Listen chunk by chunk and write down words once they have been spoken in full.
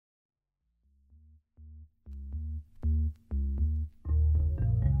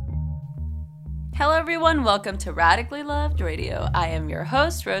Hello everyone, welcome to Radically Loved Radio. I am your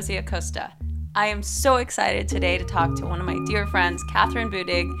host, Rosie Acosta. I am so excited today to talk to one of my dear friends, Kathryn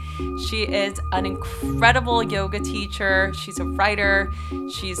Budig. She is an incredible yoga teacher. She's a writer.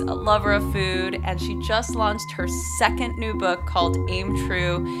 She's a lover of food. And she just launched her second new book called Aim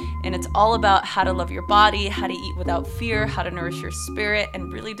True. And it's all about how to love your body, how to eat without fear, how to nourish your spirit,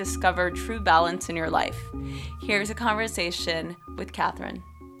 and really discover true balance in your life. Here's a conversation with Kathryn.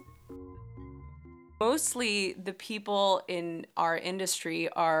 Mostly the people in our industry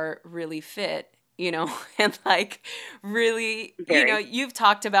are really fit, and really, Very. you've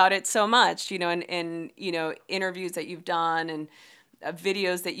talked about it so much, in interviews that you've done and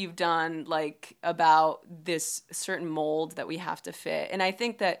videos that you've done, like about this certain mold that we have to fit. And I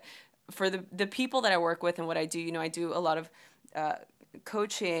think that for the people that I work with and what I do, I do a lot of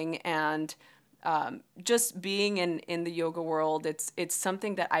coaching and just being in the yoga world, it's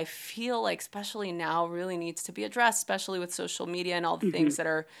something that I feel like, especially now, really needs to be addressed, especially with social media and all the things that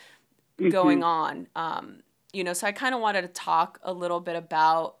are going on. So I kind of wanted to talk a little bit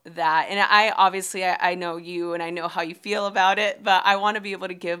about that. And I know you and I know how you feel about it, but I want to be able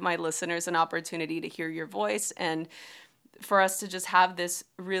to give my listeners an opportunity to hear your voice and for us to just have this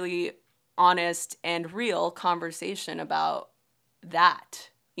really honest and real conversation about that.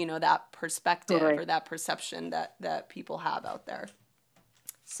 That perspective Totally. or that perception that people have out there.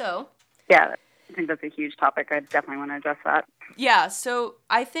 So, yeah, I think that's a huge topic. I definitely want to address that. Yeah, so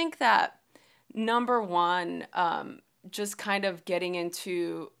I think that number one, just kind of getting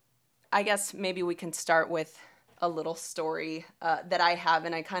into, I guess maybe we can start with a little story that I have,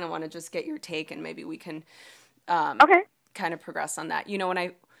 and I kind of want to just get your take, and maybe we can kind of progress on that.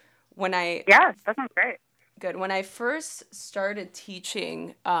 When I Yeah, that sounds great. Good. When I first started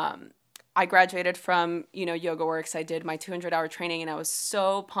teaching, I graduated from, Yoga Works. I did my 200-hour training, and I was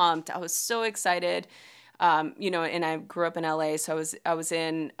so pumped. I was so excited. And I grew up in LA, so I was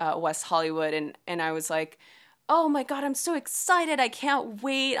in West Hollywood, and I was like, oh my God, I'm so excited. I can't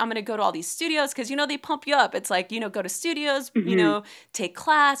wait. I'm going to go to all these studios because, they pump you up. It's like, go to studios, take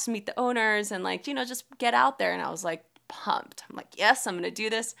class, meet the owners, and just get out there. And I was like pumped. I'm like, yes, I'm going to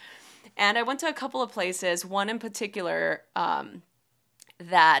do this. And I went to a couple of places, one in particular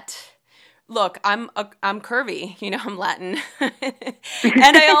that, look, I'm curvy, I'm Latin. and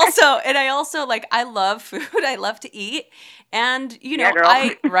I also like, I love food. I love to eat. And, Yeah,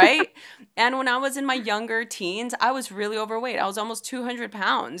 girl. Right. And when I was in my younger teens, I was really overweight. I was almost 200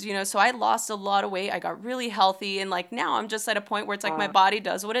 pounds, so I lost a lot of weight. I got really healthy. And now I'm just at a point where it's like my body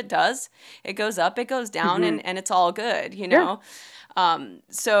does what it does. It goes up, it goes down, and it's all good, Yeah.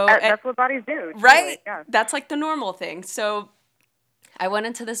 That's what bodies do. Right? Totally. Yeah. That's like the normal thing. So I went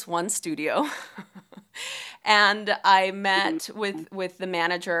into this one studio and I met with the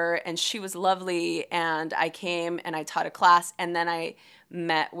manager, and she was lovely, and I came and I taught a class, and then I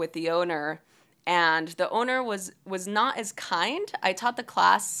met with the owner, and the owner was not as kind. I taught the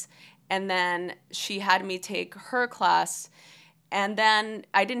class, and then she had me take her class, and then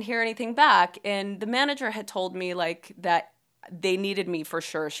I didn't hear anything back, and the manager had told me that they needed me for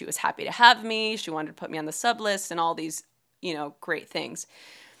sure. She was happy to have me. She wanted to put me on the sub list and all these, great things.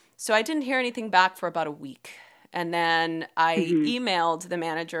 So I didn't hear anything back for about a week. And then I emailed the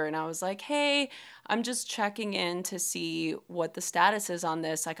manager and I was like, hey, I'm just checking in to see what the status is on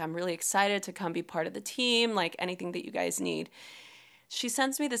this. I'm really excited to come be part of the team, anything that you guys need. She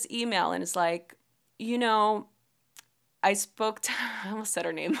sends me this email and is like, I almost said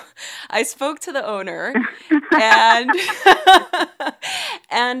her name. I spoke to the owner and,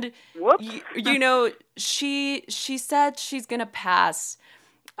 and she said she's going to pass.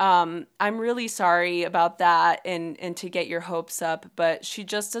 I'm really sorry about that and to get your hopes up, but she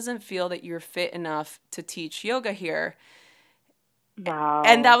just doesn't feel that you're fit enough to teach yoga here. Wow.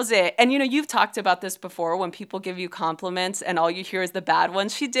 And that was it. And, you've talked about this before when people give you compliments and all you hear is the bad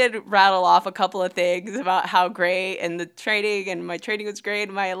ones. She did rattle off a couple of things about how great and the training and my training was great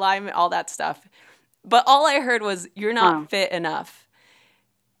and my alignment, all that stuff. But all I heard was, you're not fit enough.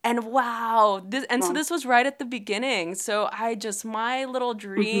 And wow. So this was right at the beginning. So my little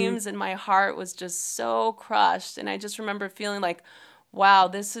dreams and my heart was just so crushed. And I just remember feeling like, wow,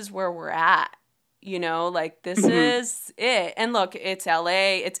 this is where we're at. This is it. And look, it's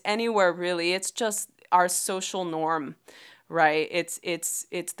LA, it's anywhere really. It's just our social norm, right? It's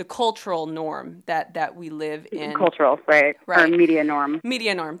the cultural norm that we live in. Cultural, right? Or media norm.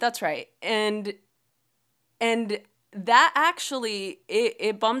 Media norm, that's right. And that actually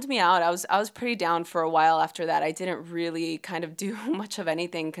it bummed me out. I was pretty down for a while after that. I didn't really kind of do much of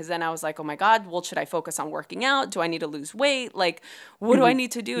anything because then I was like, oh my God, well, should I focus on working out? Do I need to lose weight? Like, what do I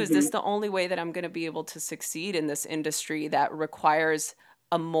need to do? Is Mm-hmm. this the only way that I'm going to be able to succeed in this industry that requires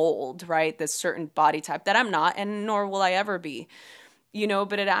a mold, right? This certain body type that I'm not, and nor will I ever be,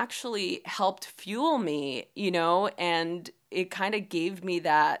 but it actually helped fuel me, and it kind of gave me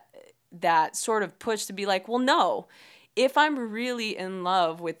that sort of push to be like, well, no, if I'm really in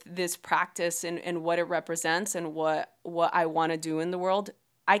love with this practice and what it represents and what I want to do in the world,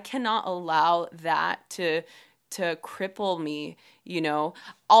 I cannot allow that to cripple me,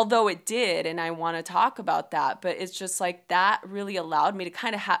 although it did. And I want to talk about that, but it's just like that really allowed me to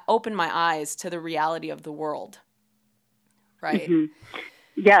kind of open my eyes to the reality of the world. Right. Mm-hmm.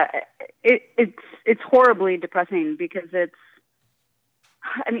 Yeah, it's horribly depressing because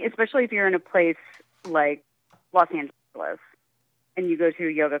especially if you're in a place like Los Angeles and you go to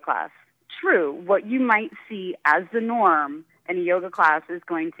a yoga class. True, what you might see as the norm in a yoga class is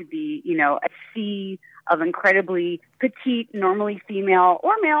going to be, a sea of incredibly petite, normally female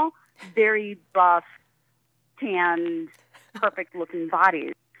or male, very buff, tanned, perfect-looking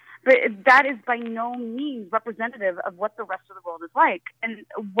bodies. But that is by no means representative of what the rest of the world is like. And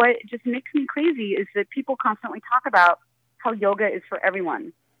what just makes me crazy is that people constantly talk about how yoga is for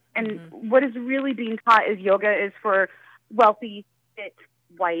everyone. And what is really being taught is yoga is for wealthy, fit,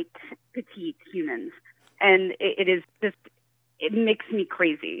 white, petite humans. And it makes me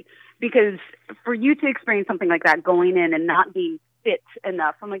crazy because for you to experience something like that going in and not being fit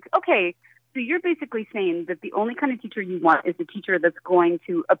enough, I'm like, okay, so you're basically saying that the only kind of teacher you want is the teacher that's going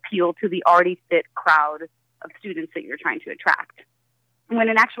to appeal to the already fit crowd of students that you're trying to attract. When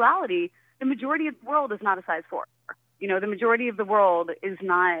in actuality, the majority of the world is not a size 4. The majority of the world is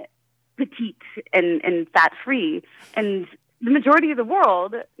not petite and fat-free. And the majority of the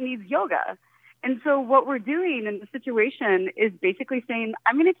world needs yoga. And so what we're doing in the situation is basically saying,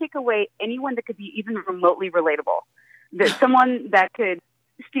 I'm going to take away anyone that could be even remotely relatable. That someone that could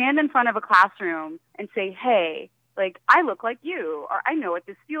stand in front of a classroom and say, hey, like, I look like you, or I know what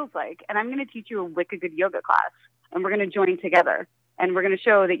this feels like, and I'm going to teach you a wicked good yoga class, and we're going to join together, and we're going to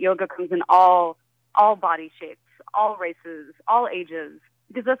show that yoga comes in all body shapes, all races, all ages,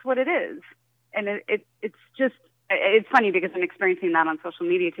 because that's what it is. And it's funny because I'm experiencing that on social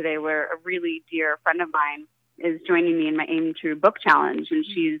media today, where a really dear friend of mine is joining me in my Aim True book challenge, and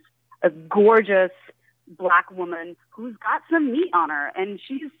she's a gorgeous Black woman who's got some meat on her, and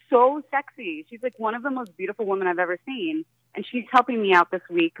she's so sexy. She's like one of the most beautiful women I've ever seen, and she's helping me out this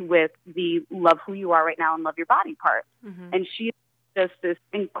week with the love who you are right now and love your body part. And she's just this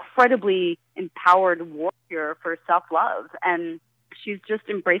incredibly empowered warrior for self-love, and she's just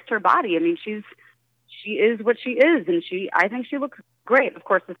embraced her body. I mean, she is what she is, and I think she looks great. Of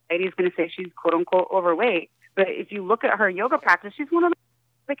course, society is going to say she's quote unquote overweight, but if you look at her yoga practice, she's one of the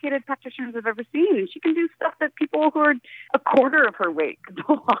dedicated practitioners I've ever seen, and she can do stuff that people who are a quarter of her weight could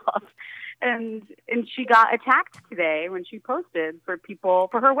pull off. And she got attacked today when she posted for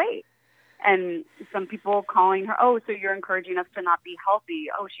her weight, and some people calling her, oh, so you're encouraging us to not be healthy.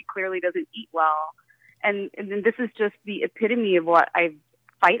 Oh, she clearly doesn't eat well. And then this is just the epitome of what I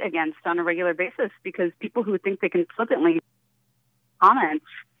fight against on a regular basis, because people who think they can flippantly comment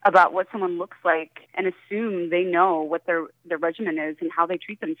about what someone looks like and assume they know what their regimen is and how they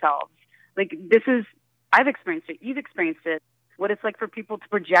treat themselves. Like, I've experienced it. You've experienced it. What it's like for people to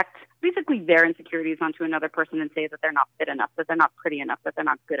project basically their insecurities onto another person and say that they're not fit enough, that they're not pretty enough, that they're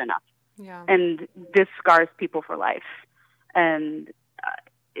not good enough. Yeah. And this scars people for life. And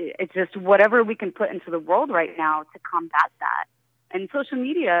it's just whatever we can put into the world right now to combat that. And social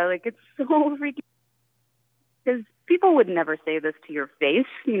media, like, it's so freaking, because people would never say this to your face,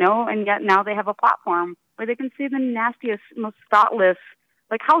 and yet now they have a platform where they can say the nastiest, most thoughtless,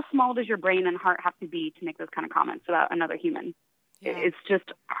 like, how small does your brain and heart have to be to make those kind of comments about another human? Yeah. It's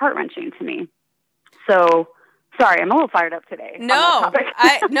just heart-wrenching to me. So, sorry, I'm a little fired up today. No,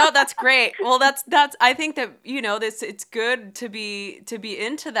 that's great. Well, that's I think that, it's good to be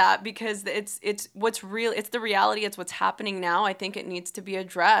into that, because it's what's real. It's the reality. It's what's happening now. I think it needs to be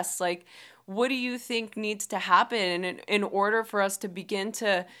addressed. Like, what do you think needs to happen in order for us to begin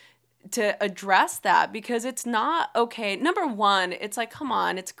to to address that, because it's not okay. Number one, it's like, come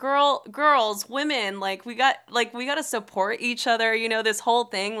on, it's girls, women, like we got to support each other, this whole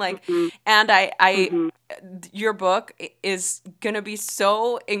thing, like, Mm-hmm. and I Mm-hmm. your book is going to be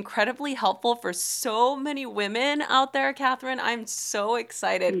so incredibly helpful for so many women out there, Kathryn. I'm so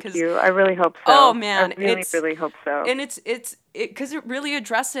excited Thank because, you. I really hope so. oh man, I really, really hope so. and it's because it really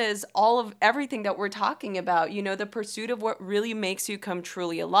addresses all of everything that we're talking about, the pursuit of what really makes you come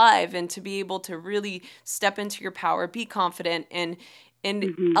truly alive, and to be able to really step into your power, be confident, and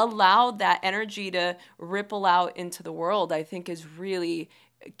Mm-hmm. allow that energy to ripple out into the world, I think is really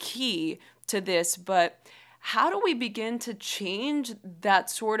key to this. But how do we begin to change that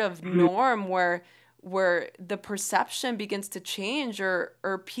sort of Mm-hmm. norm where the perception begins to change,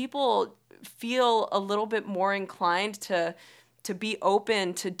 or people feel a little bit more inclined to be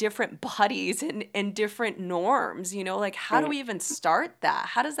open to different bodies and different norms, like how do Right. we even start that?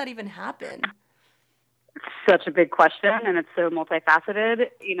 How does that even happen? Such a big question, and it's so multifaceted,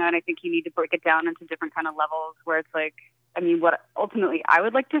 and I think you need to break it down into different kind of levels where it's like, I mean, what ultimately I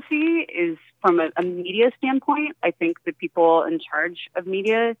would like to see is from a media standpoint, I think the people in charge of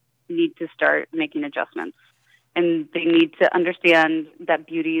media need to start making adjustments, and they need to understand that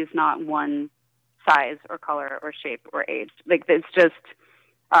beauty is not one size or color or shape or age. Like, it's just,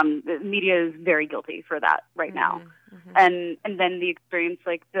 the media is very guilty for that right now. Mm-hmm. And then the experience,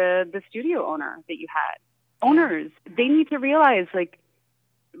 like the studio owner that you had, owners, they need to realize, like,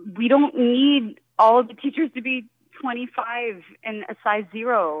 we don't need all of the teachers to be 25 and a size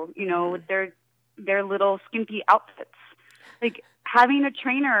 0, with their little skimpy outfits. Like, having a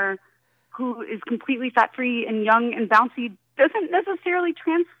trainer who is completely fat free and young and bouncy doesn't necessarily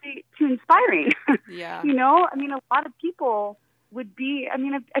translate to inspiring. Yeah. I mean, a lot of people would be,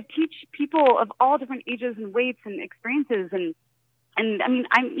 I teach people of all different ages and weights and experiences. And I mean,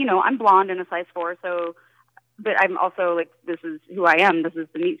 I'm blonde and a size 4. So, but I'm also like, this is who I am. This is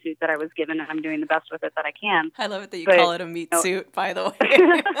the meat suit that I was given, and I'm doing the best with it that I can. I love it that you call it a meat suit, by the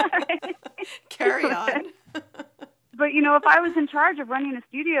way. Carry on. But, if I was in charge of running a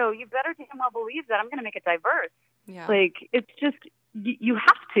studio, you better damn well believe that I'm going to make it diverse. Yeah. Like, it's just, you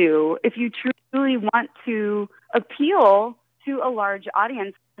have to, if you truly want to appeal to a large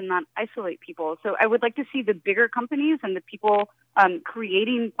audience and not isolate people. So I would like to see the bigger companies and the people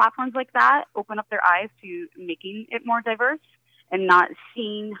creating platforms like that open up their eyes to making it more diverse and not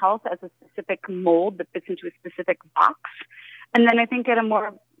seeing health as a specific mold that fits into a specific box. And then I think at a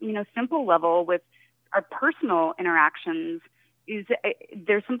more, simple level with our personal interactions is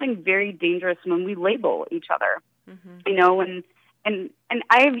there's something very dangerous when we label each other, and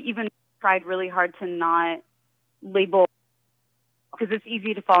I've even tried really hard to not label, because it's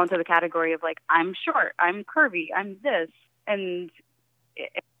easy to fall into the category of like, I'm short, I'm curvy, I'm this.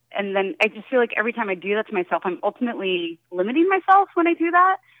 And then I just feel like every time I do that to myself, I'm ultimately limiting myself when I do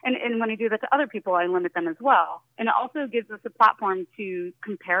that. And when I do that to other people, I limit them as well. And it also gives us a platform to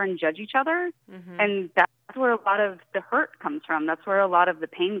compare and judge each other. Mm-hmm. And that's where a lot of the hurt comes from. That's where a lot of the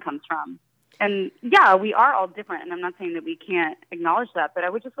pain comes from. And yeah, we are all different. And I'm not saying that we can't acknowledge that, but I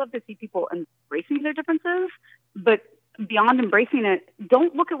would just love to see people embracing their differences. But beyond embracing it,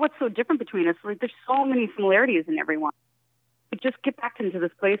 don't look at what's so different between us. Like, there's so many similarities in everyone. Just get back into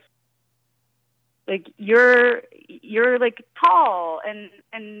this place. Like, you're like tall and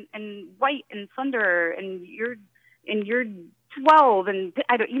white and slender, and you're 12, and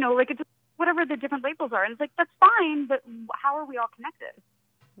I don't, like, it's whatever the different labels are. And it's like, that's fine, but how are we all connected?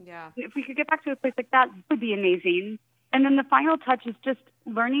 Yeah. If we could get back to a place like that, it would be amazing. And then the final touch is just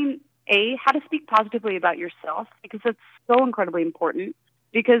learning, how to speak positively about yourself, because that's so incredibly important.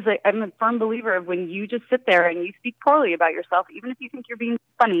 Because I'm a firm believer of when you just sit there and you speak poorly about yourself, even if you think you're being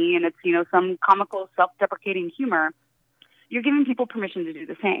funny and it's, some comical, self-deprecating humor, you're giving people permission to do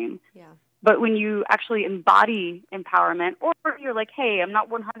the same. Yeah. But when you actually embody empowerment, or you're like, hey, I'm not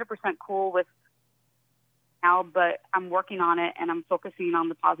 100% cool with now, but I'm working on it and I'm focusing on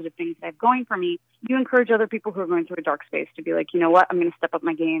the positive things that I have going for me, you encourage other people who are going through a dark space to be like, you know what, I'm going to step up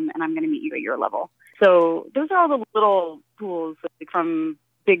my game and I'm going to meet you at your level. So those are all the little tools, like, from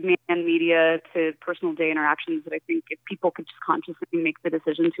big man media to personal day interactions, that I think if people could just consciously make the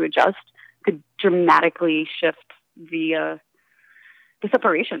decision to adjust, could dramatically shift the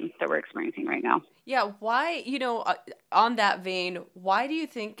separation that we're experiencing right now. Yeah. Why, on that vein, why do you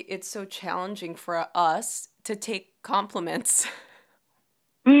think it's so challenging for us to take compliments?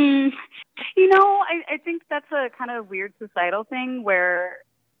 I think that's a kind of weird societal thing where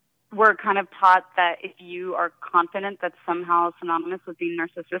we're kind of taught that if you are confident, that's somehow synonymous with being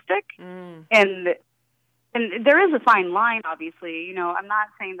narcissistic. And and there is a fine line, obviously. I'm not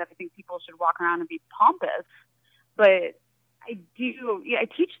saying that I think people should walk around and be pompous, but I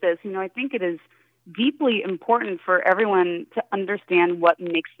teach this. I think it is deeply important for everyone to understand what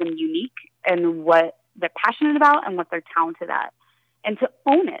makes them unique and what they're passionate about and what they're talented at, and to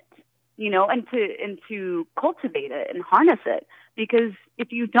own it, and to cultivate it and harness it. Because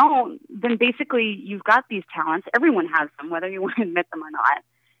if you don't, then basically you've got these talents. Everyone has them, whether you want to admit them or not,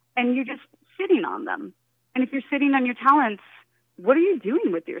 and you're just sitting on them. And if you're sitting on your talents, what are you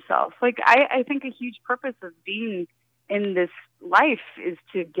doing with yourself? Like, I think a huge purpose of being in this life is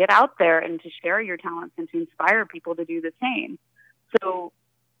to get out there and to share your talents and to inspire people to do the same. So,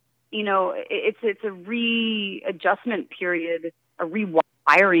 it's a readjustment period, a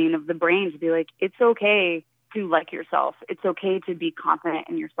rewiring of the brain to be like, it's okay to like yourself. It's okay to be confident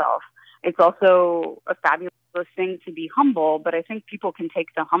in yourself. It's also a fabulous thing to be humble, but I think people can take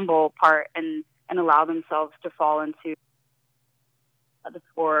the humble part and allow themselves to fall into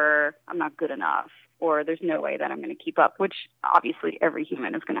or I'm not good enough, or there's no way that I'm going to keep up, which obviously every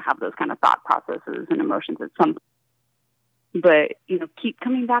human is going to have those kind of thought processes and emotions at some point. But, keep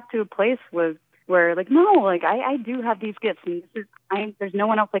coming back to a place where like, no, like I do have these gifts, and there's no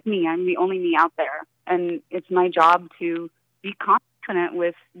one else like me. I'm the only me out there. And it's my job to be confident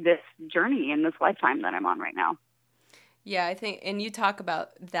with this journey and this lifetime that I'm on right now. Yeah, I think, and you talk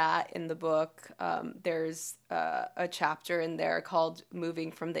about that in the book. There's a chapter in there called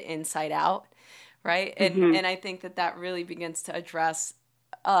Moving from the Inside Out, right? And I think that really begins to address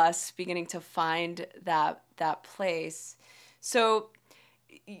us beginning to find that place. So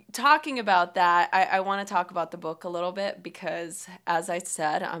talking about that, I want to talk about the book a little bit because, as I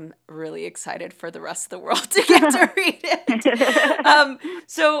said, I'm really excited for the rest of the world to get to read it.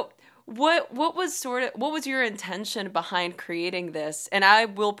 So what was your intention behind creating this? And I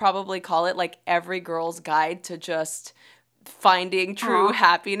will probably call it like every girl's guide to just finding true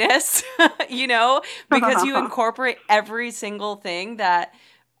happiness, because you incorporate every single thing that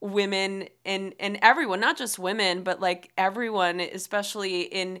women and everyone, not just women, but like everyone,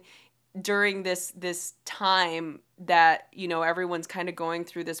 especially during this time that, everyone's kind of going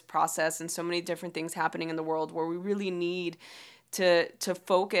through this process and so many different things happening in the world where we really need to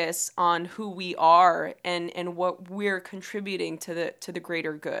focus on who we are and what we're contributing to the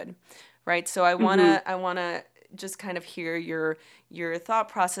greater good, right? So I wanna just kind of hear your thought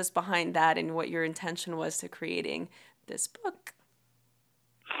process behind that and what your intention was to creating this book.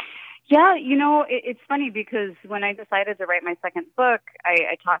 Yeah, it's funny because when I decided to write my second book,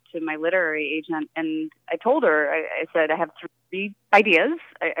 I talked to my literary agent and I told her, I said, I have 3 ideas.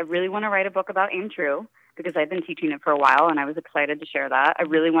 I really want to write a book about Aim True because I've been teaching it for a while and I was excited to share that. I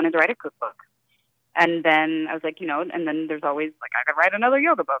really wanted to write a cookbook. And then I was like, and then there's always like, I could write another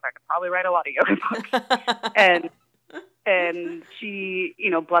yoga book. I could probably write a lot of yoga books. And she,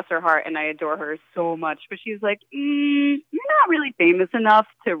 bless her heart, and I adore her so much, but she's like, you're not really famous enough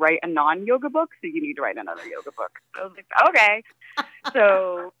to write a non-yoga book, so you need to write another yoga book. I was like, okay.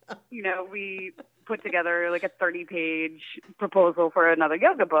 So, we put together like a 30-page proposal for another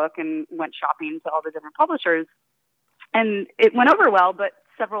yoga book and went shopping to all the different publishers. And it went over well, but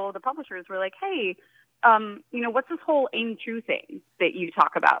several of the publishers were like, hey, what's this whole Aim True thing that you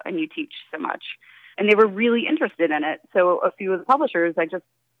talk about and you teach so much? And they were really interested in it. So a few of the publishers, I just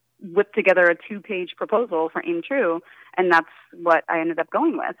whipped together a 2-page proposal for Aim True, and that's what I ended up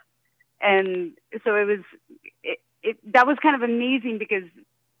going with. And so that was kind of amazing because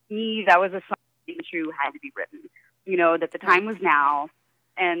that was a song Aim True had to be written, that the time was now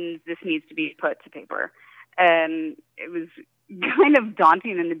and this needs to be put to paper. And it was kind of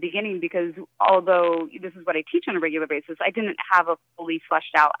daunting in the beginning because although this is what I teach on a regular basis, I didn't have a fully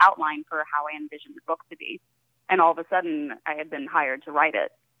fleshed out outline for how I envisioned the book to be. And all of a sudden I had been hired to write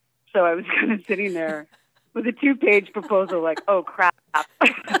it. So I was kind of sitting there with a 2-page proposal like, oh crap.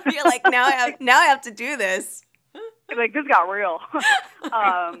 You're like, now I have to do this. Like, this got real.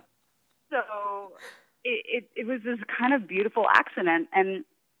 So it was this kind of beautiful accident. And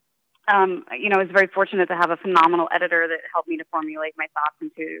I was very fortunate to have a phenomenal editor that helped me to formulate my thoughts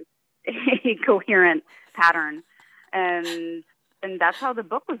into a coherent pattern. And that's how the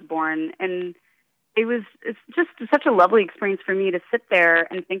book was born. And it's just such a lovely experience for me to sit there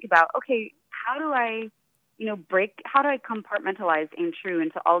and think about, okay, how do I compartmentalize Aim True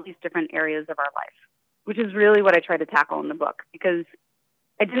into all these different areas of our life, which is really what I try to tackle in the book, because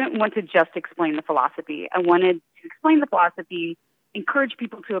I didn't want to just explain the philosophy. I wanted to explain the philosophy, encourage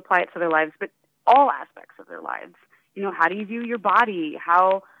people to apply it to their lives, but all aspects of their lives. How do you view your body?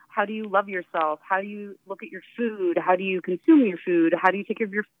 How How do you love yourself? How do you look at your food? How do you consume your food? How do you take care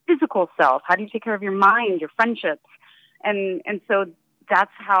of your physical self? How do you take care of your mind, your friendships? And so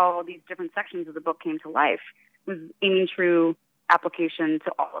that's how these different sections of the book came to life, was aiming true application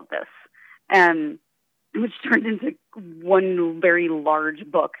to all of this. Which turned into one very large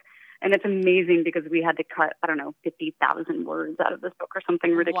book. And it's amazing because we had to cut, 50,000 words out of this book or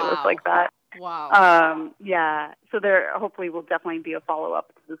something ridiculous like that. Wow. Yeah. So there hopefully will definitely be a follow-up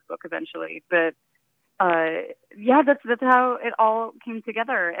to this book eventually. But that's how it all came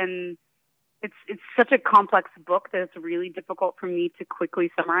together. And it's such a complex book that it's really difficult for me to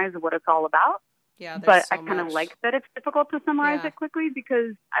quickly summarize what it's all about. Yeah, but I kind of like that it's difficult to summarize it quickly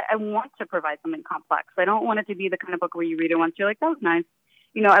because I want to provide something complex. I don't want it to be the kind of book where you read it once, you're like, that was nice.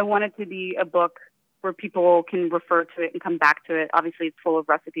 I want it to be a book where people can refer to it and come back to it. Obviously, it's full of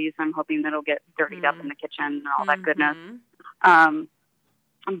recipes. So I'm hoping that it'll get dirtied up in the kitchen and all that goodness.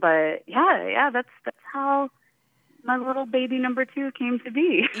 But that's how my little baby number 2 came to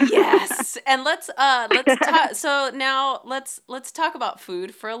be. Yes. And let's talk. So now let's talk about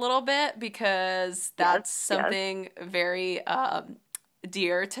food for a little bit, because that's something very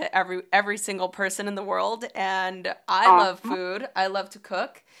dear to every single person in the world. And I love food. I love to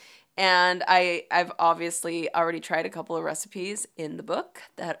cook. And I've obviously already tried a couple of recipes in the book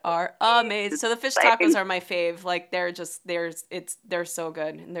that are amazing. So the fish tacos are my fave. Like they're so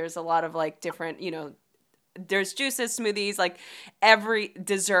good. And there's a lot of like different, there's juices, smoothies, like every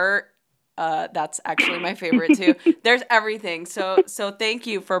dessert. That's actually my favorite too. There's everything. So thank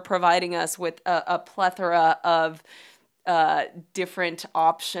you for providing us with a plethora of different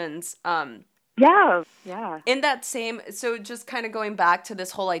options. Yeah. In that same, so just kind of going back to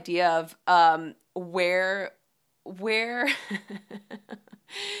this whole idea of where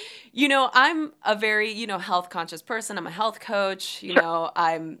I'm a very, health conscious person. I'm a health coach.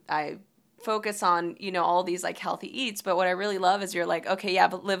 I focus on, all these like healthy eats. But what I really love is you're like, okay, yeah,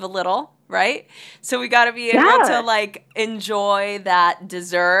 but live a little, right? So we got to be able to like enjoy that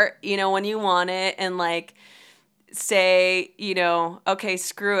dessert, when you want it, and like say, okay,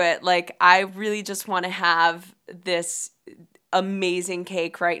 screw it. Like, I really just want to have this amazing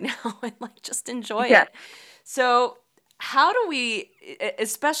cake right now and like just enjoy it. So how do we,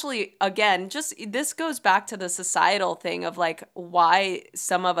 especially again, just this goes back to the societal thing of like why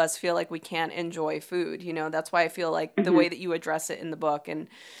some of us feel like we can't enjoy food. That's why I feel like the way that you address it in the book and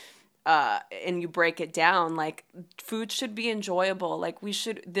you break it down, like food should be enjoyable. Like we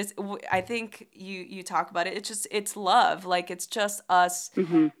should, I think you talk about it. It's love. Like it's just us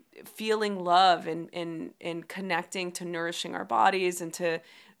feeling love and connecting to nourishing our bodies and to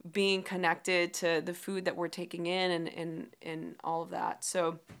being connected to the food that we're taking in and all of that.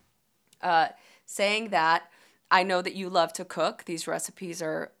 So saying that, I know that you love to cook. These recipes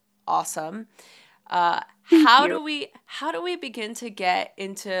are awesome. How do we begin to get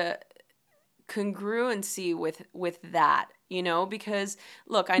into congruency with that, because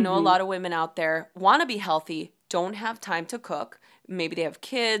look, I know a lot of women out there want to be healthy, don't have time to cook. Maybe they have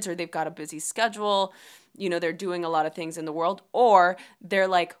kids or they've got a busy schedule. They're doing a lot of things in the world, or they're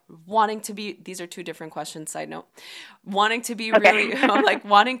like wanting to be, these are two different questions, side note, wanting to be really, like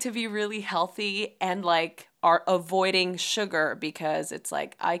wanting to be really healthy and like are avoiding sugar because it's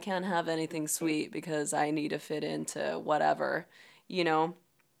like, I can't have anything sweet because I need to fit into whatever,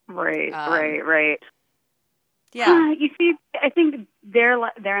 Right. Yeah. You see, I think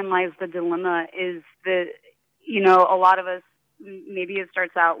therein lies the dilemma is that, a lot of us, maybe it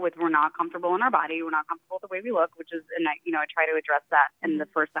starts out with we're not comfortable in our body, we're not comfortable with the way we look, which is, and I try to address that in the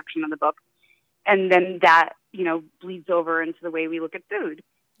first section of the book. And then that, bleeds over into the way we look at food.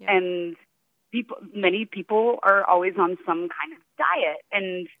 Yeah. And many people are always on some kind of diet.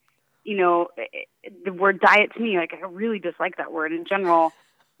 And, the word diet to me, like I really dislike that word in general,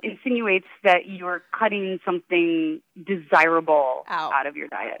 insinuates that you're cutting something desirable out of your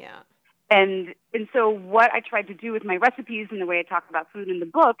diet. Yeah. And so what I tried to do with my recipes and the way I talk about food in the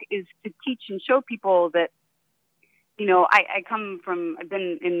book is to teach and show people that, I've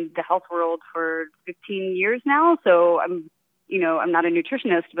been in the health world for 15 years now. So I'm not a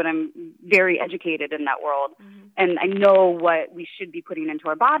nutritionist, but I'm very educated in that world. And I know what we should be putting into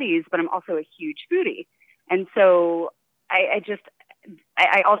our bodies, but I'm also a huge foodie. And so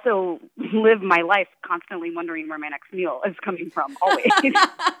I also live my life constantly wondering where my next meal is coming from, always.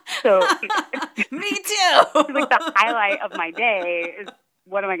 So me too. Like the highlight of my day is,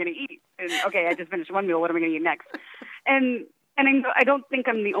 what am I going to eat? And okay, I just finished one meal. What am I going to eat next? And I don't think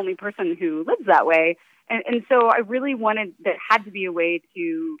I'm the only person who lives that way. And so I really wanted, there had to be a way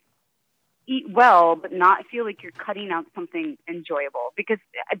to eat well, but not feel like you're cutting out something enjoyable. Because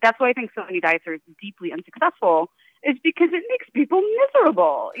that's why I think so many diets are deeply unsuccessful, is because it makes people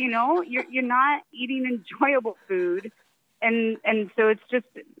miserable. You know, you're not eating enjoyable food. And so it's just,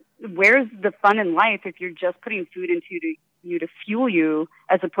 where's the fun in life if you're just putting food into you to fuel you,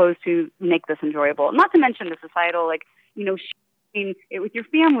 as opposed to make this enjoyable? Not to mention the societal, like, you know, sharing it with your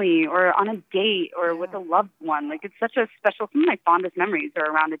family or on a date or with a loved one. Like, it's such a special, some of my fondest memories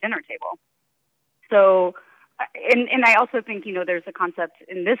are around a dinner table. So, and I also think, you know, there's a concept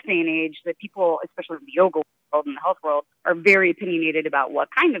in this day and age that people, especially in the yoga world and the health world, are very opinionated about what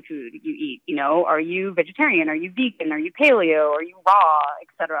kind of food you eat. You know, are you vegetarian? Are you vegan? Are you paleo? Are you raw,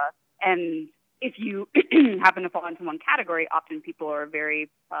 etc.? And if you happen to fall into one category, often people are very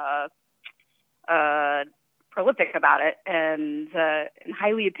prolific about it and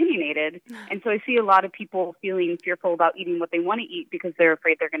highly opinionated. And so I see a lot of people feeling fearful about eating what they want to eat because they're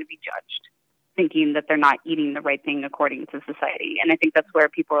afraid they're going to be judged, thinking that they're not eating the right thing according to society. And I think that's where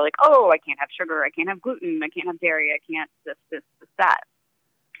people are like, oh, I can't have sugar, I can't have gluten, I can't have dairy, I can't this, that.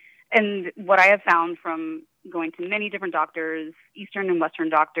 And what I have found from going to many different doctors, Eastern and Western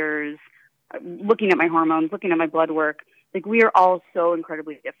doctors, looking at my hormones, looking at my blood work, like, we are all so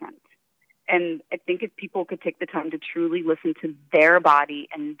incredibly different. And I think if people could take the time to truly listen to their body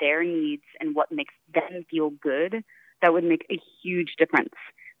and their needs and what makes them feel good, that would make a huge difference.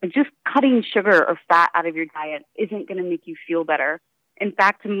 Like, just cutting sugar or fat out of your diet isn't going to make you feel better. In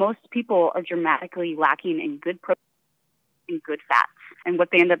fact, most people are dramatically lacking in good protein and good fats. And what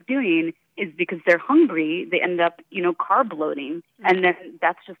they end up doing is, because they're hungry, they end up, you know, carb loading. And then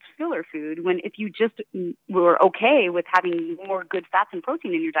that's just filler food. When if you just were okay with having more good fats and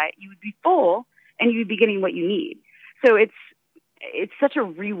protein in your diet, you would be full and you'd be getting what you need. So it's such a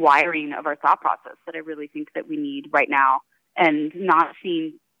rewiring of our thought process that I really think that we need right now, and not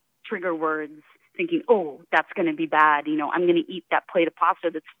seeing trigger words thinking, oh, that's going to be bad. You know, I'm going to eat that plate of pasta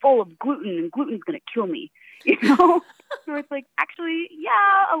that's full of gluten and gluten's going to kill me. You know, so it's like, actually,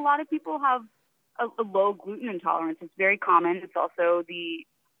 yeah, a lot of people have a low gluten intolerance. It's very common. It's also the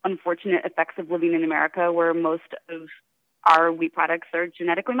unfortunate effects of living in America, where most of our wheat products are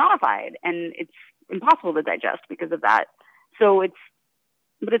genetically modified, and it's impossible to digest because of that. So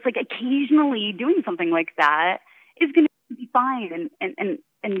but it's like, occasionally doing something like that is going to be fine, and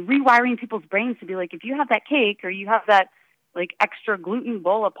rewiring people's brains to be like, if you have that cake or you have that like extra gluten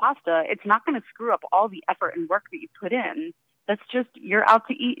bowl of pasta, it's not going to screw up all the effort and work that you put in. That's just, you're out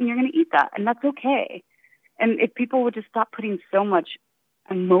to eat and you're going to eat that, and that's okay. And if people would just stop putting so much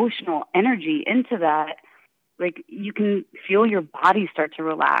emotional energy into that, like, you can feel your body start to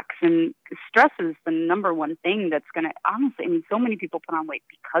relax. And stress is the number one thing that's going to, honestly, I mean, so many people put on weight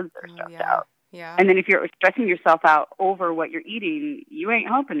because they're stressed out. Yeah. And then if you're stressing yourself out over what you're eating, you ain't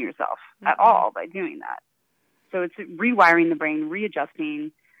helping yourself at all by doing that. So it's rewiring the brain,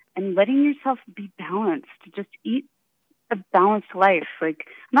 readjusting, and letting yourself be balanced. Just eat a balanced life. Like,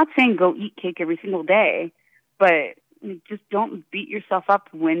 I'm not saying go eat cake every single day, but just don't beat yourself up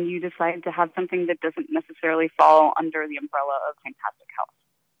when you decide to have something that doesn't necessarily fall under the umbrella of fantastic health.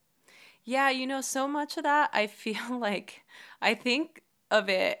 Yeah, you know, so much of that, I feel like, I think of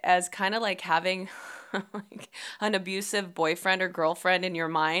it as kind of like having like an abusive boyfriend or girlfriend in your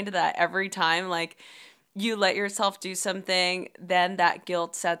mind, that every time, like, you let yourself do something, then that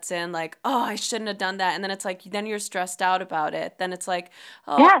guilt sets in, like, oh, I shouldn't have done that. And then it's like, then you're stressed out about it. Then it's like,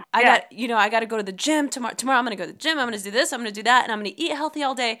 oh, I got to go to the gym tomorrow. Tomorrow I'm going to go to the gym. I'm going to do this. I'm going to do that. And I'm going to eat healthy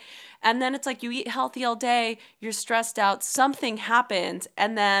all day. And then it's like, you eat healthy all day. You're stressed out. Something happens.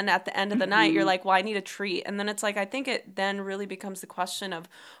 And then at the end of the night, you're like, well, I need a treat. And then it's like, I think it then really becomes the question of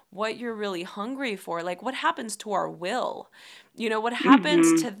what you're really hungry for. Like, what happens to our will? You know, what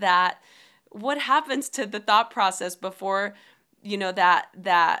happens to that? What happens to the thought process before, you know,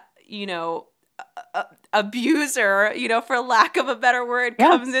 that you know, abuser, you know, for lack of a better word,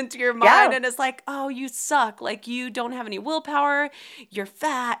 comes into your mind and it's like, oh, you suck. Like, you don't have any willpower. You're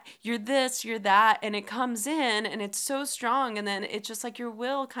fat. You're this, you're that. And it comes in and it's so strong. And then it's just like your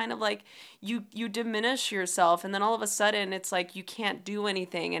will kind of like you diminish yourself. And then all of a sudden it's like you can't do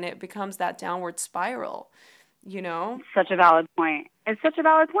anything. And it becomes that downward spiral. You know? Such a valid point. It's such a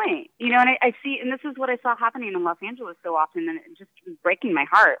valid point. You know, and I see, and this is what I saw happening in Los Angeles so often, and it just was breaking my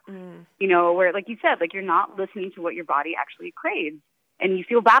heart. You know, where, like you said, like, you're not listening to what your body actually craves, and you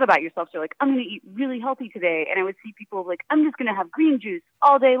feel bad about yourself. So you're like, I'm going to eat really healthy today. And I would see people like, I'm just going to have green juice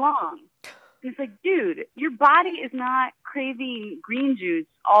all day long. And it's like, dude, your body is not craving green juice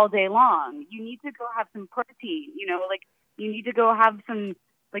all day long. You need to go have some protein, you know, like, you need to go have some,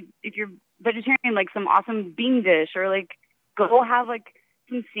 like, if you're vegetarian, like some awesome bean dish, or like go have like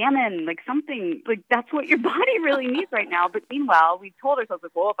some salmon, like something, like that's what your body really needs right now. But meanwhile, we told ourselves,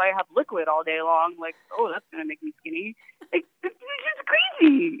 like, well, if I have liquid all day long, like, oh, that's going to make me skinny. Like, it's just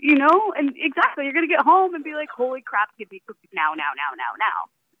crazy, you know? And exactly, you're going to get home and be like, holy crap, give me cookies now.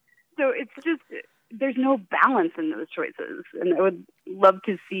 So it's just, there's no balance in those choices. And I would love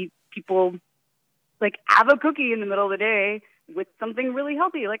to see people, like, have a cookie in the middle of the day with something really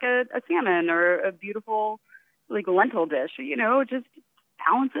healthy, like a salmon or a beautiful, like, lentil dish, you know, just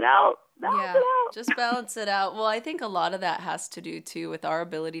balance it out. Just balance it out. Well, I think a lot of that has to do too with our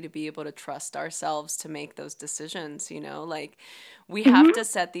ability to be able to trust ourselves to make those decisions, you know, like we have to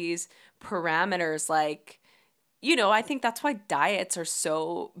set these parameters, like, you know, I think that's why diets are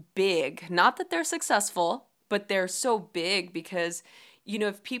so big. Not that they're successful, but they're so big because, you know,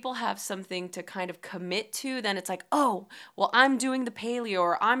 if people have something to kind of commit to, then it's like, oh, well, I'm doing the paleo,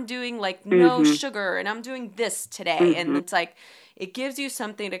 or I'm doing like no sugar, and I'm doing this today. And it's like, it gives you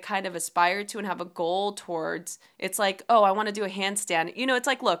something to kind of aspire to and have a goal towards. It's like, oh, I want to do a handstand. You know, it's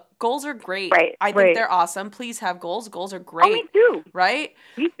like, look, goals are great. I think they're awesome. Please have goals. Goals are great. Oh, me too. Right?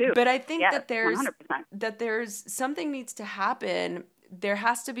 Me too. But I think yes, that there's 100%. something needs to happen. There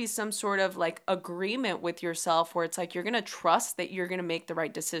has to be some sort of like agreement with yourself where it's like you're going to trust that you're going to make the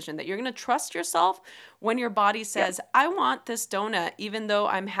right decision, that you're going to trust yourself when your body says, I want this donut, even though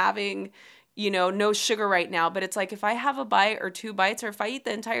I'm having, you know, no sugar right now. But it's like, if I have a bite or 2 bites, or if I eat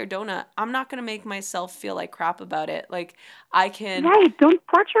the entire donut, I'm not going to make myself feel like crap about it. Like I can. Right. Don't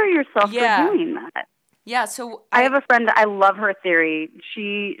torture yourself for doing that. Yeah. So I have a friend, I love her theory.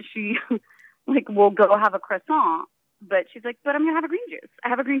 She like will go have a croissant, but she's like, but I'm going to have a green juice. I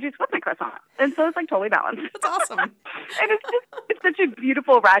have a green juice with my croissant. And so it's like totally balanced. That's awesome. And it's such a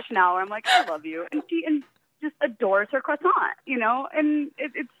beautiful rationale where I'm like, I love you. And she just adores her croissant, you know? And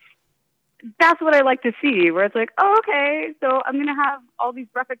that's what I like to see, where it's like, oh, okay, so I'm going to have all these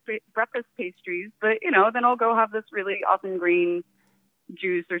breakfast pastries, but, you know, then I'll go have this really awesome green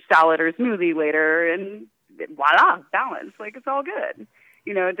juice or salad or smoothie later, and voila, balance. Like, it's all good.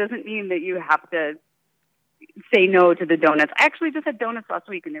 You know, it doesn't mean that you have to say no to the donuts. I actually just had donuts last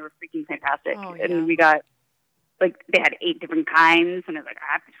week, and they were freaking fantastic. Oh, yeah. And we got, like, they had 8 different kinds, and I was like,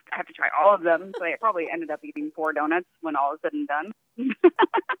 I have to try all of them. So I probably ended up eating 4 donuts when all was said and done.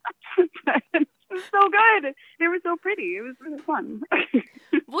 It was so good. They were so pretty. It was really fun.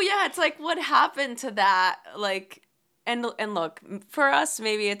 Well, yeah, it's like, what happened to that? Like, and look, for us,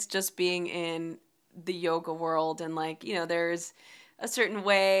 maybe it's just being in the yoga world, and like, you know, there's a certain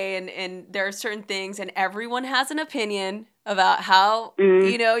way, and there are certain things, and everyone has an opinion about how,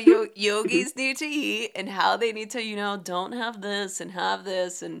 you know, yogis need to eat, and how they need to, you know, don't have this and have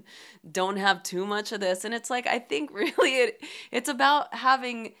this, and don't have too much of this. And it's like, I think really it's about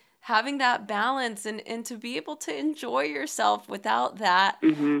having that balance, and to be able to enjoy yourself without that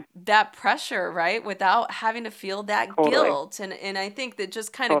that pressure, right? Without having to feel that guilt. And I think that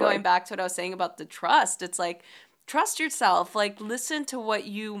just kind of going back to what I was saying about the trust, it's like, trust yourself, like listen to what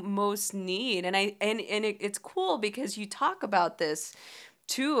you most need. And it's cool because you talk about this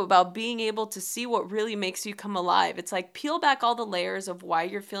too, about being able to see what really makes you come alive. It's like, peel back all the layers of why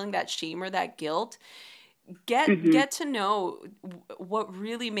you're feeling that shame or that guilt. Get to know what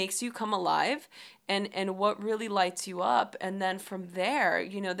really makes you come alive, and what really lights you up. And then from there,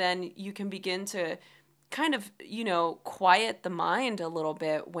 you know, then you can begin to kind of, you know, quiet the mind a little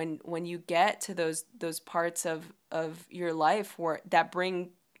bit when you get to those parts of your life where that bring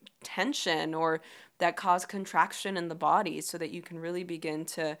tension or that cause contraction in the body, so that you can really begin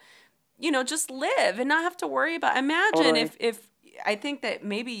to, you know, just live and not have to worry about. Imagine if I think that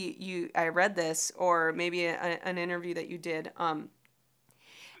maybe I read this, or maybe an interview that you did.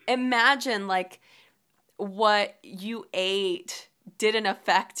 Imagine like what you ate didn't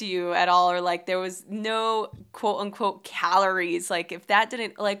affect you at all, or like there was no quote unquote calories. Like if that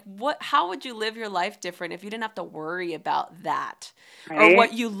didn't, like how would you live your life different if you didn't have to worry about that, or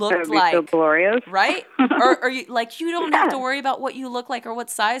what you looked like? So glorious, right? or you, like, you don't have to worry about what you look like or what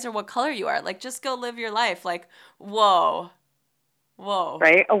size or what color you are. Like, just go live your life. Like, whoa.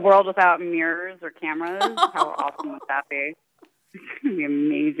 Right? A world without mirrors or cameras. How awesome would that be? It's going to be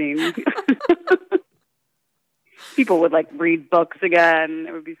amazing. People would like read books again.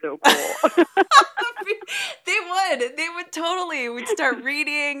 It would be so cool. They would totally. We'd start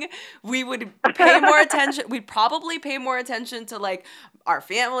reading. We would pay more attention. We'd probably pay more attention to like our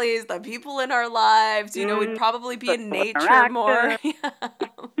families, the people in our lives. You know, we'd probably be in nature more.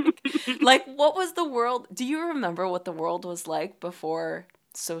 Like, what was the world? Do you remember what the world was like before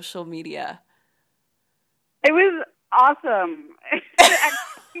social media? It was awesome.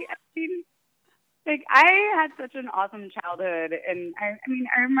 Actually, I mean, Like, I had such an awesome childhood, and I mean,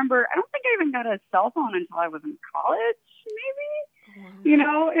 I remember, I don't think I even got a cell phone until I was in college, maybe,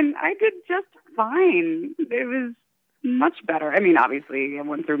 and I did just fine. It was much better. I mean, obviously, I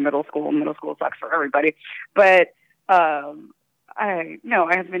went through middle school, and middle school sucks for everybody, but I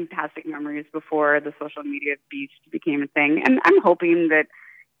have fantastic memories before the social media beast became a thing, and I'm hoping that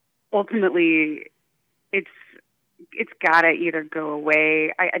ultimately it's got to either go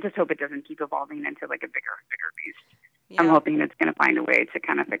away. I just hope it doesn't keep evolving into like a bigger and bigger beast. Yeah. I'm hoping it's going to find a way to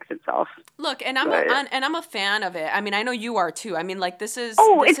kind of fix itself. Look, and I'm a fan of it. I mean, I know you are too. I mean, like it's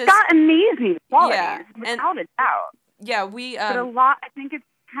got amazing qualities, without a doubt. Yeah, but a lot. I think it's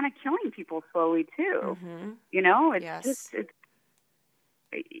kind of killing people slowly too. Mm-hmm. It's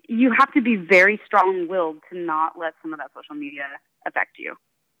you have to be very strong-willed to not let some of that social media affect you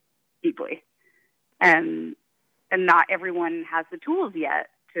deeply, and not everyone has the tools yet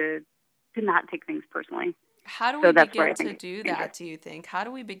to not take things personally. How do we begin to do that, do you think? How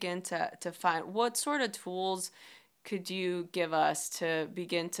do we begin to find, what sort of tools could you give us to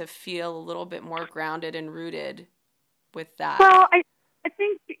begin to feel a little bit more grounded and rooted with that? Well, I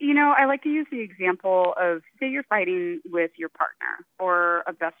think, I like to use the example of, say you're fighting with your partner or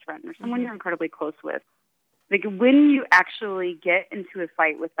a best friend or someone you're incredibly close with. Like, when you actually get into a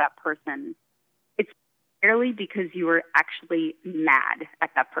fight with that person, it's rarely because you were actually mad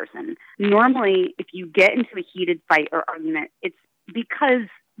at that person. Normally, if you get into a heated fight or argument, it's because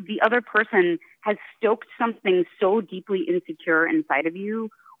the other person has stoked something so deeply insecure inside of you,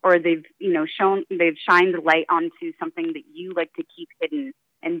 or they've shined light onto something that you like to keep hidden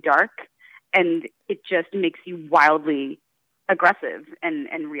and dark, and it just makes you wildly aggressive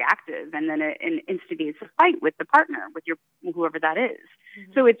and reactive, and then it instigates a fight with the partner, with your whoever that is.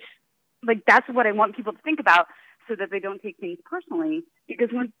 Mm-hmm. So it's like, that's what I want people to think about, so that they don't take things personally. Because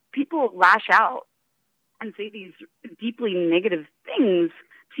when people lash out and say these deeply negative things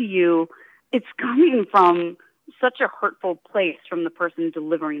to you, it's coming from such a hurtful place from the person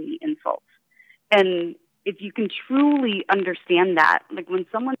delivering the insult. And if you can truly understand that, like when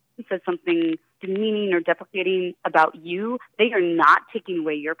someone says something demeaning or deprecating about you, they are not taking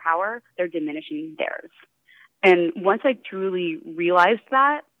away your power, they're diminishing theirs. And once I truly realized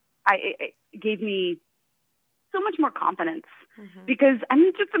that, it gave me so much more confidence, because I'm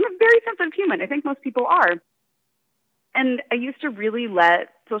a very sensitive human. I think most people are. And I used to really let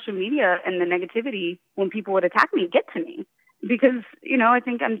social media and the negativity, when people would attack me, get to me. Because, I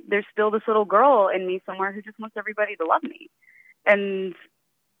think there's still this little girl in me somewhere who just wants everybody to love me. And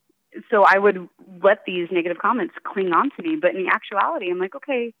so I would let these negative comments cling on to me. But in actuality, I'm like,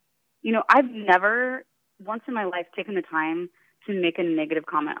 okay, I've never once in my life taken the time to make a negative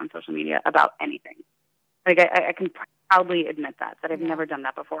comment on social media about anything. Like, I can proudly admit that I've never done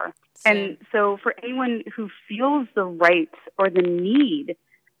that before. Same. And so for anyone who feels the right or the need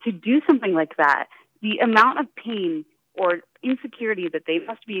to do something like that, the amount of pain or insecurity that they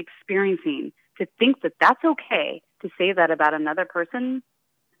must be experiencing to think that that's okay to say that about another person,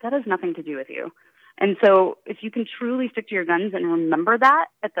 that has nothing to do with you. And so if you can truly stick to your guns and remember that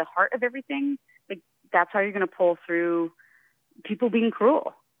at the heart of everything, like, that's how you're going to pull through people being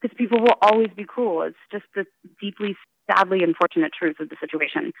cruel. Because people will always be cruel. It's just the deeply, sadly unfortunate truth of the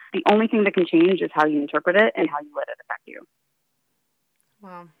situation. The only thing that can change is how you interpret it and how you let it affect you.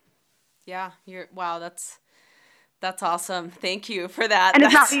 Wow. Yeah. That's awesome. Thank you for that. And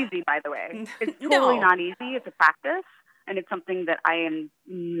it's not easy, by the way. It's totally not easy. It's a practice, and it's something that I am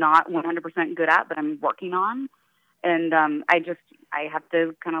not 100% good at, but I'm working on. And I have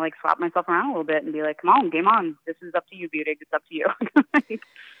to kind of like swap myself around a little bit and be like, come on, game on. This is up to you, Budig. It's up to you.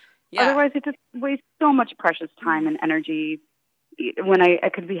 Otherwise, it just wastes so much precious time and energy when I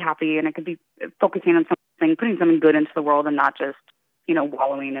could be happy and I could be focusing on something, putting something good into the world, and not just,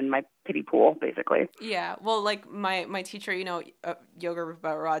 wallowing in my pity pool, basically. Yeah. Well, like my teacher, Yoga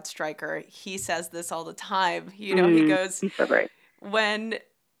Rod Stryker, he says this all the time. He goes, he's so great. When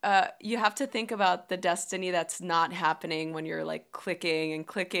you have to think about the destiny that's not happening when you're like clicking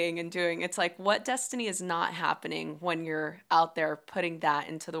and doing. It's like, what destiny is not happening when you're out there putting that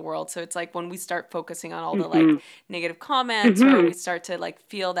into the world? So it's like when we start focusing on all the like negative comments, or we start to like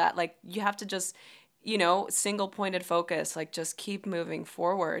feel that, like, you have to just, single pointed focus, like just keep moving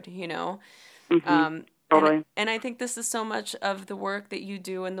forward, Totally. And I think this is so much of the work that you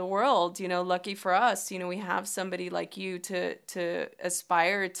do in the world. Lucky for us, we have somebody like you to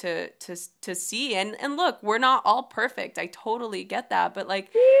aspire to see. And look, we're not all perfect. I totally get that, but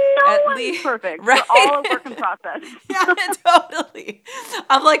like No at one's least perfect. right? We're all a work in process. Yeah, totally.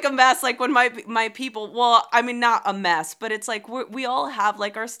 I'm like a mess. Like when my people, well, I mean, not a mess, but it's like we all have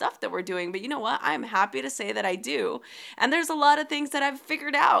like our stuff that we're doing. But you know what? I'm happy to say that I do. And there's a lot of things that I've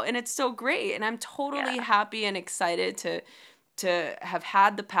figured out, and it's so great. And I'm totally happy and excited to have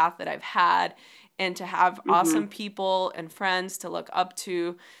had the path that I've had, and to have awesome people and friends to look up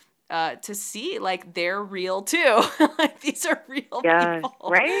to see like they're real too. Like these are real people.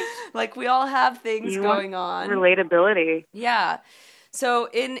 Right? Like we all have things You going want on. relatability. Yeah. So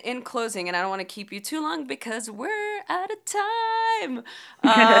in closing, and I don't want to keep you too long because we're out of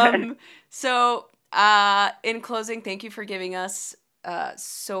time. So in closing, thank you for giving us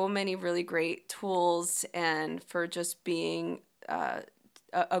so many really great tools, and for just being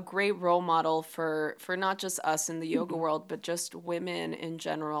a great role model for not just us in the yoga world, but just women in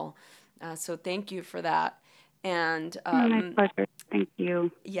general. So thank you for that. And My pleasure. Thank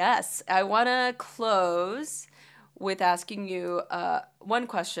you. yes, I want to close with asking you one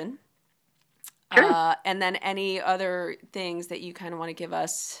question. Sure. And then any other things that you kind of want to give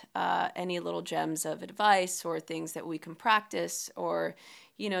us, any little gems of advice or things that we can practice, or,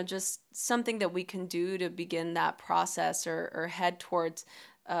 just something that we can do to begin that process, or head towards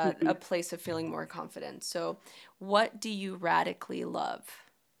a place of feeling more confident. So what do you radically love?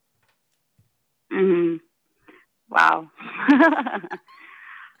 Wow.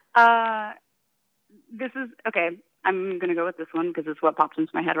 This is okay. I'm going to go with this one because it's what pops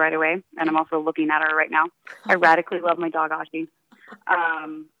into my head right away. And I'm also looking at her right now. I radically love my dog, Ashi.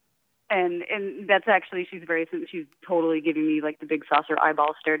 And that's actually, she's totally giving me like the big saucer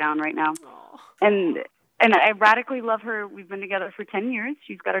eyeball stare down right now. And I radically love her. We've been together for 10 years.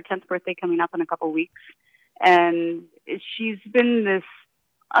 She's got her 10th birthday coming up in a couple weeks. And she's been this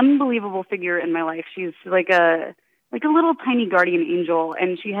unbelievable figure in my life. She's like a little tiny guardian angel.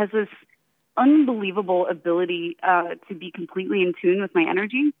 And she has this unbelievable ability to be completely in tune with my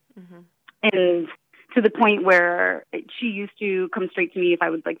energy. And to the point where she used to come straight to me if I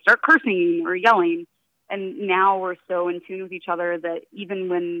would like start cursing or yelling. And now we're so in tune with each other that even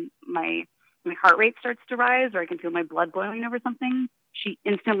when my heart rate starts to rise, or I can feel my blood boiling over something, she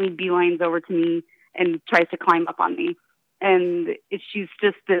instantly beelines over to me and tries to climb up on me. And she's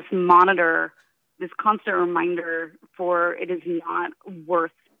just this monitor, this constant reminder for it is not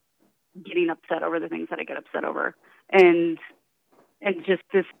worth getting upset over the things that I get upset over. And just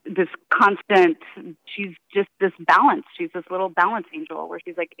this constant, she's just this balance. She's this little balance angel where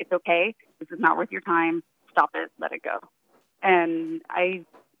she's like, it's okay. This is not worth your time. Stop it. Let it go. And I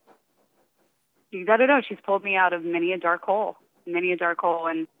don't know. She's pulled me out of many a dark hole.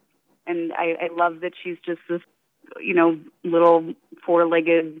 And I love that she's just this, little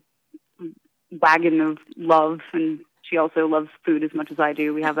four-legged wagon of love. And she also loves food as much as I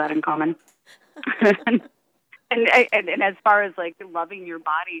do. We have that in common. And as far as like loving your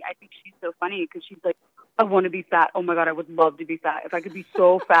body, I think she's so funny because she's like, I want to be fat. Oh my God, I would love to be fat. If I could be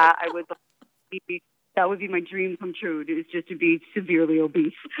so fat, that would be my dream come true. It's just to be severely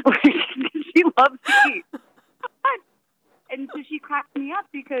obese. She loves to eat. And so she cracks me up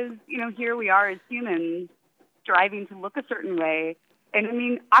because, here we are as humans striving to look a certain way. And I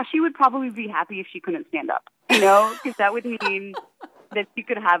mean, Ashi would probably be happy if she couldn't stand up, because that would mean that she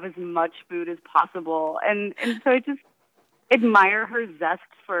could have as much food as possible. And so I just admire her zest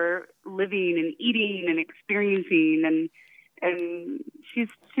for living and eating and experiencing. And she's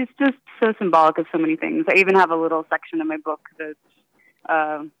just so symbolic of so many things. I even have a little section in my book that's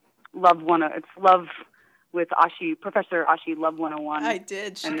it's love with Ashi, Professor Ashi, Love 101. I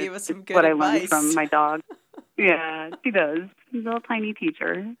did. She gave us some good what advice. I learned from my dog. Yeah, she does. She's a little tiny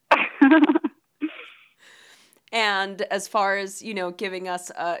teacher. And as far as, giving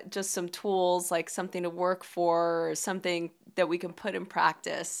us just some tools, like something to work for, or something that we can put in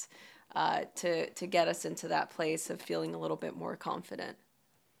practice to get us into that place of feeling a little bit more confident.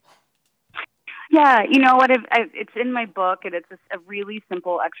 Yeah, you know what? It's in my book, and it's a really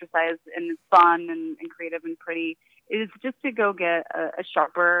simple exercise, and it's fun and creative and pretty. It is just to go get a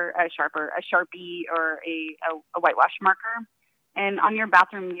Sharpie or a whitewash marker. And on your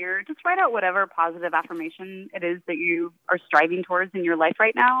bathroom mirror, just write out whatever positive affirmation it is that you are striving towards in your life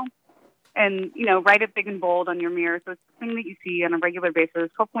right now. And, write it big and bold on your mirror. So it's something that you see on a regular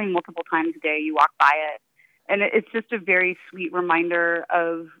basis, hopefully multiple times a day. You walk by it. And it's just a very sweet reminder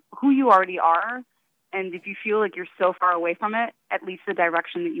of who you already are. And if you feel like you're so far away from it, at least the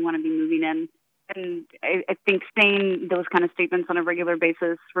direction that you want to be moving in. And I think saying those kind of statements on a regular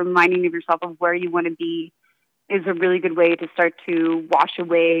basis, reminding of yourself of where you want to be, is a really good way to start to wash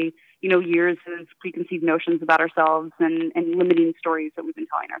away, years of preconceived notions about ourselves and limiting stories that we've been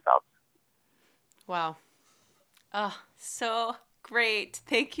telling ourselves. Wow. Oh, so great.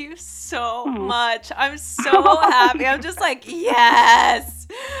 Thank you so much. I'm so happy. I'm just like, yes.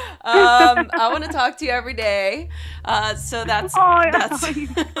 I want to talk to you every day. So that's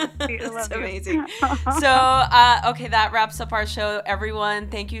it's amazing. So, okay, that wraps up our show. Everyone,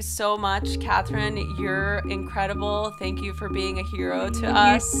 thank you so much. Kathryn, you're incredible. Thank you for being a hero to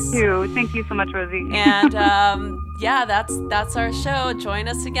us. You too. Thank you so much, Rosie. And yeah, that's our show. Join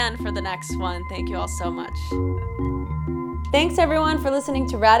us again for the next one. Thank you all so much. Thanks everyone for listening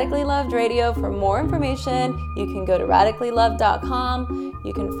to Radically Loved Radio. For more information, you can go to radicallyloved.com.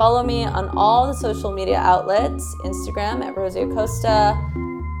 You can follow me on all the social media outlets, Instagram at Rosie Acosta,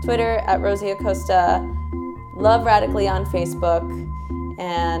 Twitter at Rosie Acosta, Love Radically on Facebook,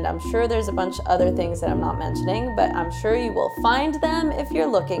 and I'm sure there's a bunch of other things that I'm not mentioning, but I'm sure you will find them if you're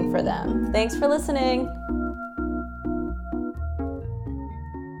looking for them. Thanks for listening.